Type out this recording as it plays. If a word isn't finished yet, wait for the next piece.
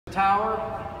tower,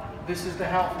 this is the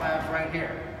health labs right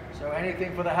here. So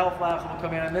anything for the health labs will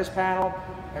come in on this panel.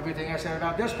 Everything I said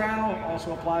about this panel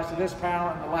also applies to this panel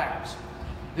and the labs.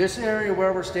 This area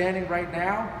where we're standing right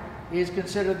now is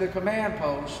considered the command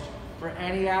post for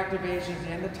any activations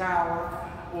in the tower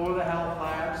or the health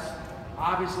labs.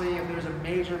 Obviously, if there's a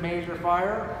major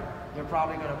fire, they're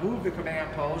probably going to move the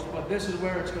command post, but this is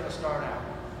where it's going to start out.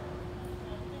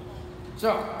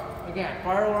 So, again,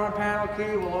 fire alarm panel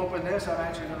key, we'll open this. I'm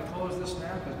actually going to close this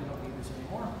now because we don't need this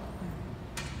anymore.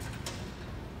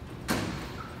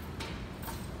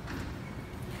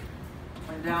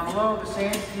 And down below, the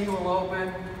same key will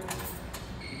open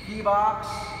the key box.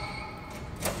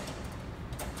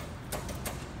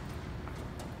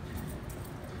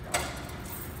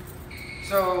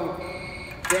 So,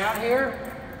 down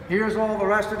here, here's all the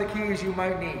rest of the keys you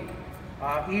might need.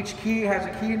 Each key has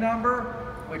a key number,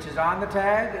 which is on the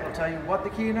tag. It'll tell you what the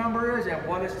key number is and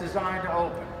what it's designed to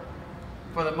open.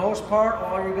 For the most part,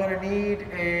 all you're going to need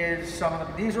is some of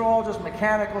them. These are all just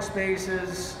mechanical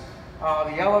spaces.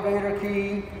 The elevator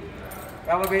key.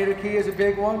 Elevator key is a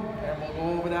big one, and we'll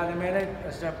go over that in a minute.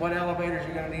 As to what elevators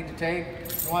you're going to need to take.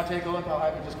 If you want to take a look, I'll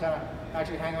have you just kind of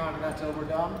actually hang on to that till we're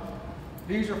done.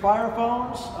 These are fire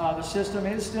phones. The system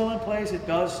is still in place. It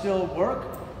does still work.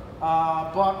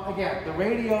 But again, the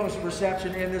radio's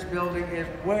reception in this building is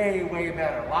way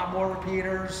better. A lot more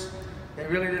repeaters. They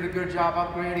really did a good job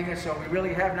upgrading it, so we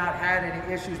really have not had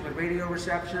any issues with radio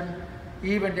reception,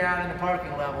 even down in the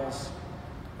parking levels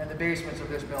and the basements of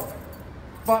this building.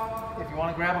 But if you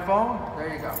want to grab a phone,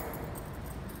 there you go.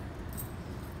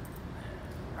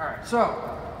 All right, so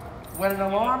when an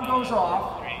alarm goes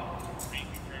off,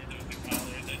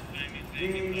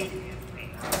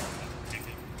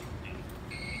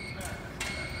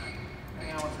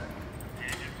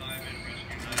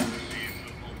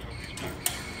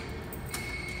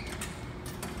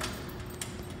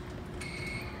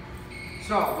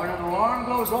 So when an alarm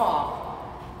goes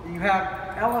off, you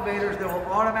have elevators that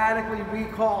will automatically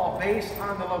recall based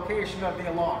on the location of the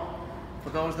alarm. For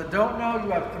those that don't know,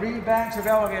 you have 3 banks of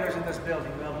elevators in this building.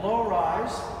 You have low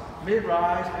rise, mid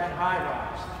rise, and high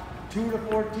rise. 2 to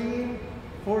 14,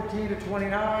 14 to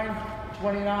 29,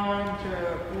 29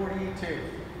 to 42.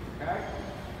 Okay?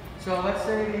 So let's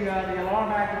say the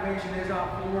alarm activation is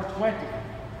on floor 20.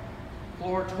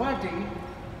 Floor 20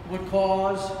 would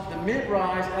cause the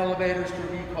mid-rise elevators to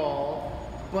recall,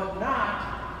 but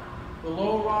not the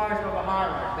low-rise or the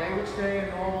high-rise. They would stay in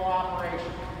normal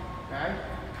operation, okay?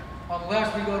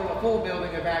 Unless we go to a full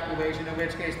building evacuation, in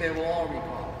which case they will all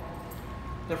recall.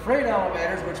 The freight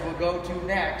elevators, which we'll go to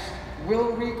next,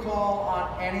 will recall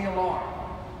on any alarm.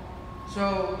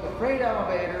 So the freight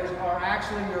elevators are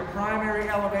actually your primary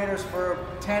elevators for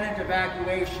tenant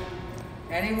evacuation.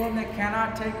 Anyone that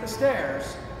cannot take the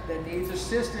stairs, that needs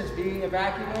assistance being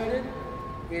evacuated,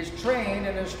 is trained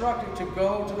and instructed to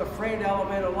go to the freight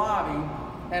elevator lobby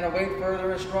and await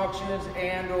further instructions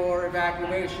and or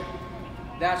evacuation.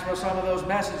 That's where some of those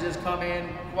messages come in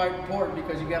quite important,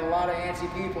 because you get a lot of antsy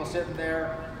people sitting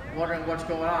there wondering what's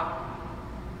going on.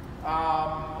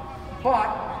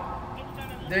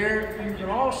 You can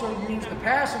also use the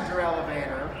passenger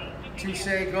elevator to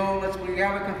say, we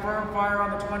have a confirmed fire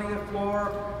on the 20th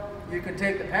floor. You can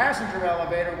take the passenger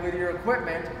elevator with your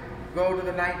equipment, go to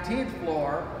the 19th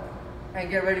floor, and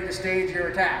get ready to stage your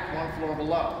attack 1 floor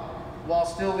below, while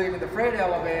still leaving the freight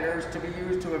elevators to be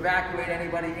used to evacuate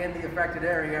anybody in the affected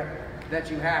area that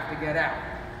you have to get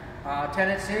out.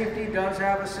 Tenant safety does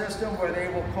have a system where they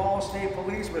will call state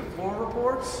police with floor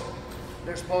reports.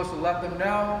 They're supposed to let them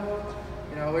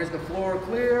know, is the floor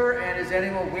clear and is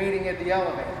anyone waiting at the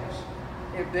elevators?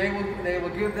 If they will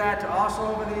give that to us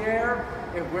over the air.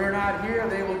 If we're not here,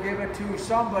 they will give it to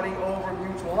somebody over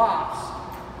mutual ops,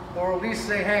 or at least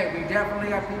say, hey, we definitely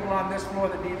have people on this floor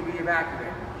that need to be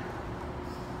evacuated.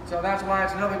 So that's why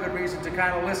it's another good reason to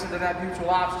kind of listen to that mutual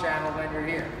ops channel when you're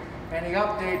here. Any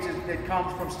updates that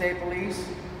comes from state police,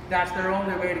 that's their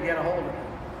only way to get a hold of it.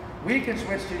 We can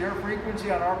switch to your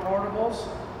frequency on our portables.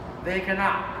 They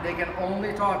cannot. They can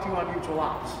only talk to you on mutual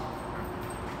ops.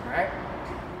 All right?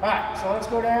 All right, so let's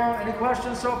go down. Any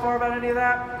questions so far about any of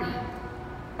that?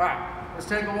 All right, let's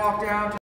take a walk down to